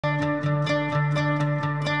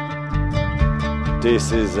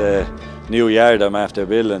This is a new yard I'm after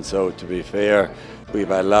building, so to be fair, we've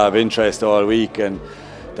had a lot of interest all week, and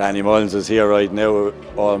Danny Mullins is here right now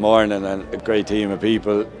all morning, and a great team of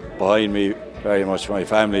people behind me, very much my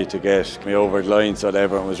family, to get me over the line so that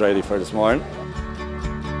everyone was ready for this morning.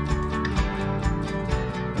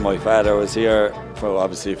 My father was here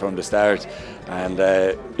obviously from the start, and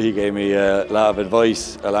he gave me a lot of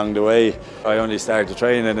advice along the way. I only started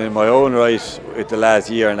training in my own right with the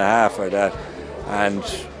last year and a half or that, and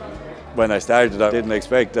when I started I didn't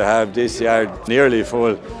expect to have this yard nearly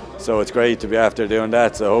full, so it's great to be after doing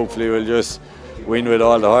that. So hopefully we'll just win with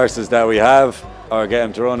all the horses that we have, or get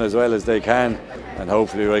them to run as well as they can, and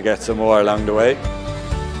hopefully we'll get some more along the way.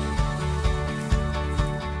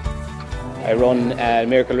 I run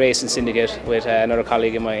Miracle Racing Syndicate with another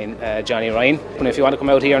colleague of mine, Johnny Ryan. And if you want to come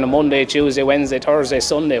out here on a Monday, Tuesday, Wednesday, Thursday,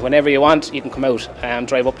 Sunday, whenever you want, you can come out and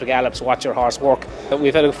drive up to Gallops, watch your horse work.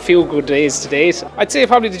 We've had a few good days to date. I'd say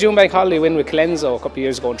probably the June Bank Holiday win with Colenso a couple of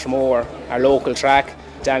years ago in Tramore, our local track.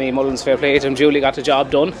 Danny Mullins, fair play to him, Julie got the job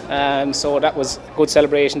done, so that was a good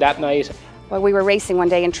celebration that night. Well, we were racing one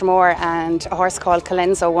day in Tramore, and a horse called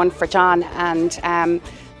Colenso won for John, and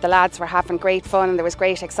the lads were having great fun, and there was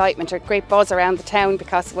great excitement, a great buzz around the town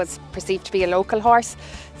because it was perceived to be a local horse.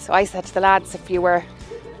 So I said to the lads, if you were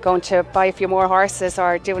going to buy a few more horses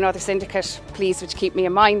or do another syndicate, please would you keep me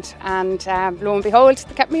in mind? And lo and behold,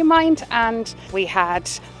 they kept me in mind, and we had,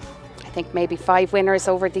 I think, maybe 5 winners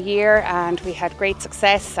over the year, and we had great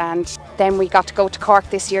success. And then we got to go to Cork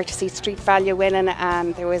this year to see Street Value winning,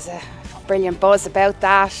 and there was a brilliant buzz about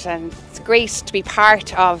that, and it's great to be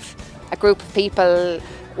part of a group of people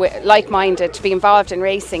like-minded, to be involved in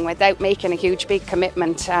racing without making a huge big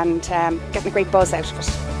commitment, and getting a great buzz out of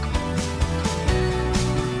it.